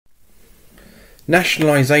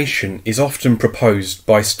Nationalisation is often proposed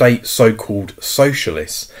by state so-called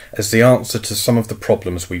socialists as the answer to some of the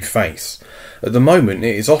problems we face. At the moment,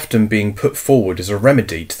 it is often being put forward as a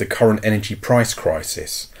remedy to the current energy price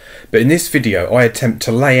crisis. But in this video, I attempt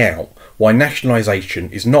to lay out why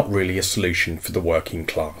nationalisation is not really a solution for the working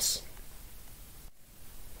class.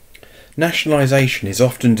 Nationalisation is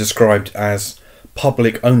often described as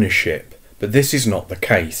public ownership, but this is not the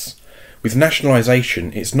case. With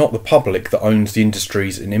nationalisation, it's not the public that owns the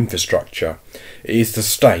industries and infrastructure, it is the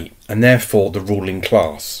state, and therefore the ruling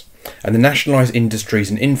class. And the nationalised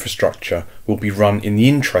industries and infrastructure will be run in the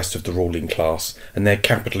interest of the ruling class and their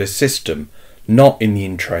capitalist system, not in the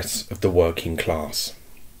interests of the working class.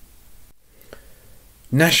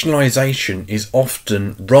 Nationalisation is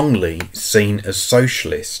often wrongly seen as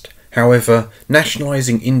socialist. However,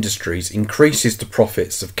 nationalising industries increases the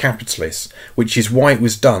profits of capitalists, which is why it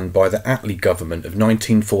was done by the Attlee government of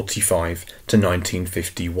 1945 to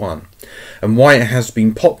 1951, and why it has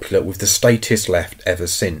been popular with the statist left ever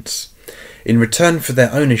since. In return for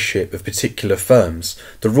their ownership of particular firms,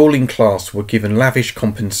 the ruling class were given lavish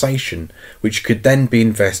compensation, which could then be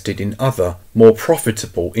invested in other, more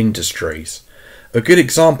profitable industries. A good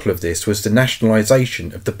example of this was the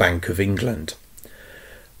nationalisation of the Bank of England.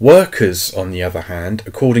 Workers, on the other hand,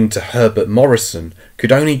 according to Herbert Morrison,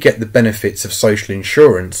 could only get the benefits of social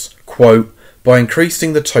insurance, quote, by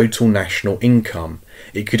increasing the total national income.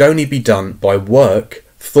 It could only be done by work,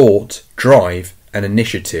 thought, drive and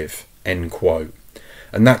initiative, end quote.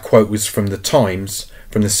 And that quote was from the Times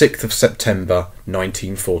from the 6th of September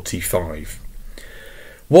 1945.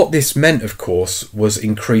 What this meant, of course, was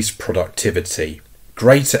increased productivity,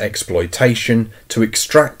 greater exploitation to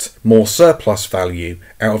extract more surplus value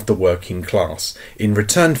out of the working class, in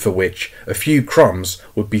return for which a few crumbs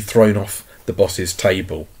would be thrown off the boss's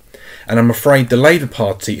table. And I'm afraid the Labour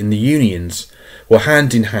Party and the unions were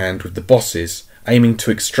hand in hand with the bosses, aiming to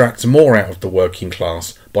extract more out of the working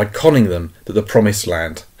class by conning them that the promised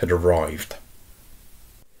land had arrived.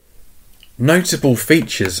 Notable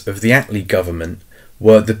features of the Attlee government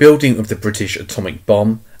were the building of the British atomic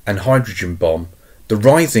bomb and hydrogen bomb, the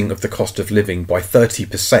rising of the cost of living by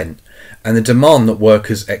 30%, and the demand that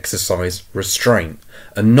workers exercise restraint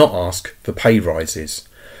and not ask for pay rises.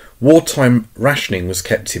 Wartime rationing was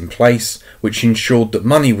kept in place, which ensured that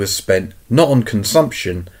money was spent not on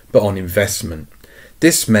consumption but on investment.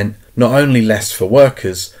 This meant not only less for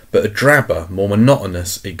workers, but a drabber, more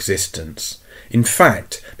monotonous existence. In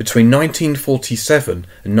fact, between 1947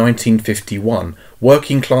 and 1951,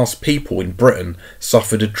 working class people in Britain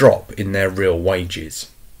suffered a drop in their real wages.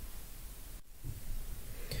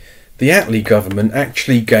 The Attlee government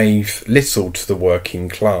actually gave little to the working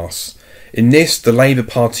class. In this, the Labour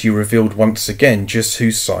Party revealed once again just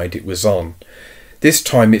whose side it was on. This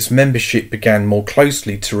time its membership began more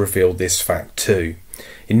closely to reveal this fact too.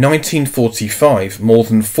 In 1945, more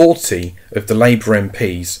than 40 of the Labour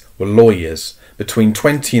MPs were lawyers, between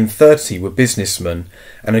 20 and 30 were businessmen,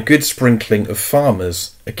 and a good sprinkling of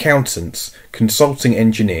farmers, accountants, consulting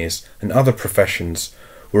engineers and other professions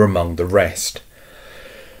were among the rest.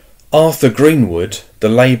 Arthur Greenwood, the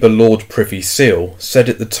Labour Lord Privy Seal, said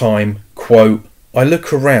at the time, quote, I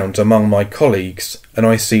look around among my colleagues and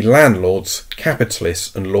I see landlords,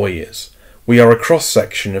 capitalists and lawyers. We are a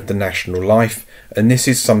cross-section of the national life, and this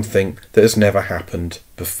is something that has never happened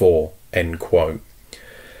before, end quote.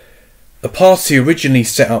 A party originally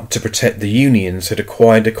set up to protect the unions had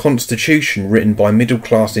acquired a constitution written by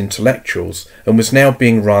middle-class intellectuals and was now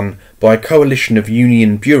being run by a coalition of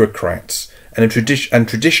union bureaucrats and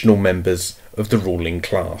traditional members of the ruling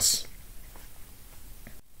class.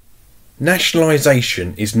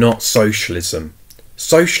 Nationalisation is not socialism.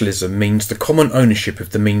 Socialism means the common ownership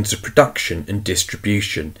of the means of production and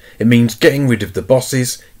distribution. It means getting rid of the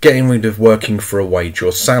bosses, getting rid of working for a wage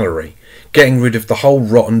or salary, getting rid of the whole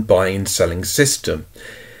rotten buying and selling system.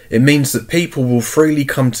 It means that people will freely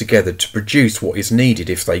come together to produce what is needed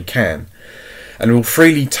if they can, and will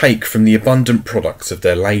freely take from the abundant products of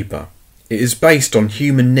their labour. It is based on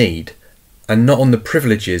human need, and not on the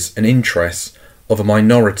privileges and interests of a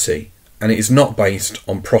minority, and it is not based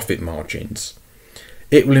on profit margins.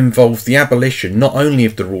 It will involve the abolition not only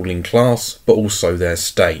of the ruling class, but also their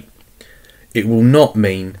state. It will not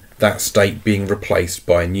mean that state being replaced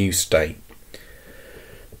by a new state.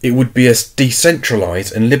 It would be a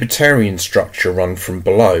decentralised and libertarian structure run from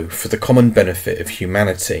below for the common benefit of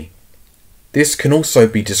humanity. This can also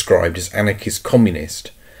be described as anarchist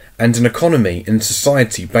communist, and an economy and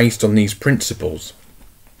society based on these principles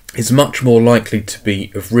is much more likely to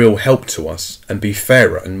be of real help to us and be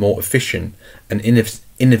fairer and more efficient and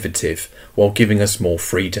innovative while giving us more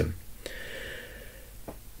freedom.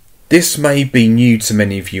 This may be new to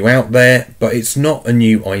many of you out there, but it's not a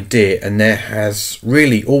new idea, and there has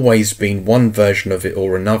really always been one version of it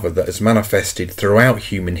or another that has manifested throughout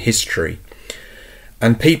human history.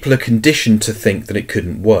 And people are conditioned to think that it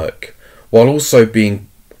couldn't work, while also being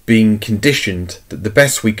conditioned that the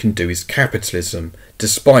best we can do is capitalism,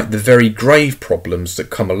 despite the very grave problems that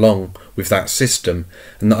come along with that system,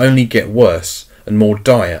 and that only get worse and more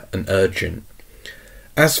dire and urgent.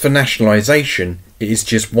 As for nationalisation, it is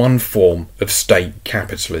just one form of state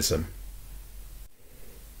capitalism.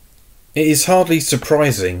 It is hardly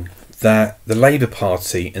surprising that the Labour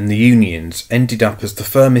Party and the unions ended up as the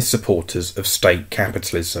firmest supporters of state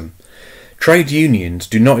capitalism. Trade unions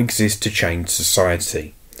do not exist to change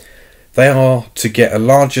society. They are to get a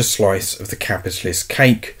larger slice of the capitalist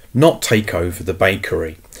cake, not take over the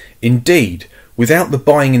bakery. Indeed, without the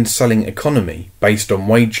buying and selling economy based on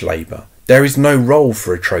wage labour, there is no role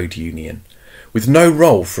for a trade union. With no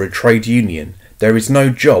role for a trade union, there is no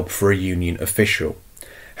job for a union official.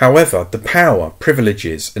 However, the power,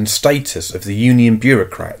 privileges and status of the union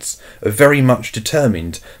bureaucrats are very much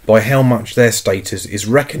determined by how much their status is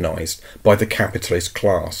recognised by the capitalist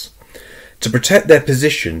class. To protect their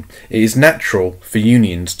position, it is natural for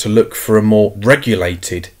unions to look for a more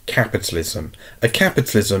regulated capitalism, a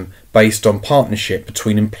capitalism based on partnership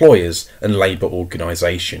between employers and labour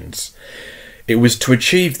organisations. It was to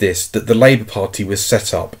achieve this that the Labour Party was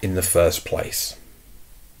set up in the first place.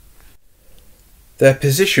 Their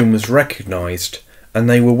position was recognised, and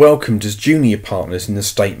they were welcomed as junior partners in the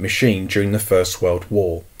state machine during the First World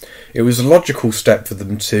War. It was a logical step for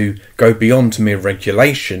them to go beyond mere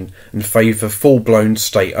regulation and favour full-blown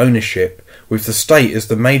state ownership, with the state as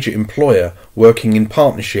the major employer working in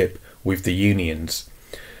partnership with the unions.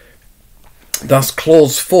 Thus,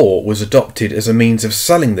 Clause 4 was adopted as a means of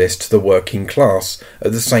selling this to the working class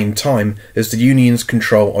at the same time as the union's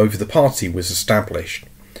control over the party was established.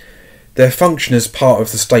 Their function as part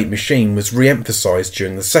of the state machine was re-emphasised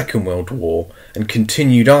during the Second World War and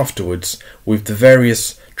continued afterwards with the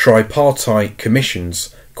various tripartite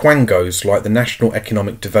commissions, quangos like the National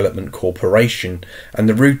Economic Development Corporation, and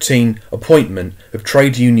the routine appointment of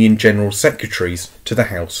trade union general secretaries to the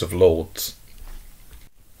House of Lords.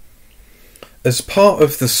 As part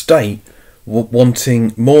of the state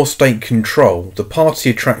wanting more state control, the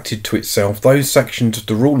party attracted to itself those sections of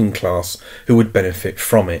the ruling class who would benefit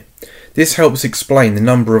from it. This helps explain the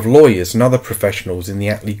number of lawyers and other professionals in the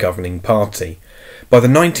Attlee governing party. By the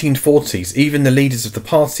 1940s, even the leaders of the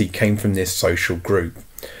party came from this social group.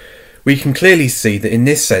 We can clearly see that in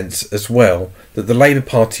this sense as well, that the Labour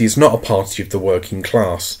Party is not a party of the working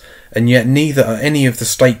class, and yet neither are any of the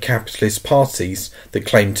state capitalist parties that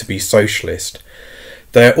claim to be socialist.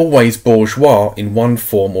 They are always bourgeois in one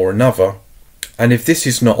form or another, and if this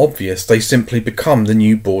is not obvious, they simply become the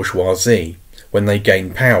new bourgeoisie when they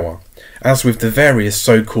gain power, as with the various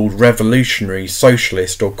so-called revolutionary,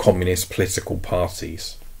 socialist or communist political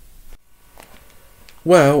parties.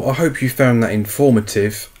 Well, I hope you found that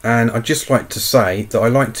informative, and I'd just like to say that I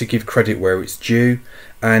like to give credit where it's due,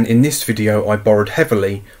 and in this video I borrowed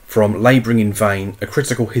heavily from Labouring in Vain, A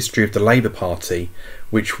Critical History of the Labour Party,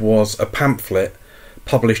 which was a pamphlet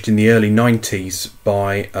published in the early 90s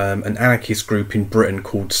by an anarchist group in Britain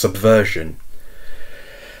called Subversion.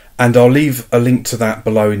 And I'll leave a link to that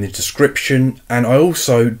below in the description, and I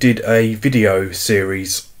also did a video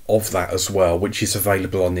series of that as well, which is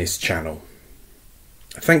available on this channel.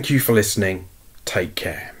 Thank you for listening. Take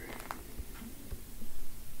care.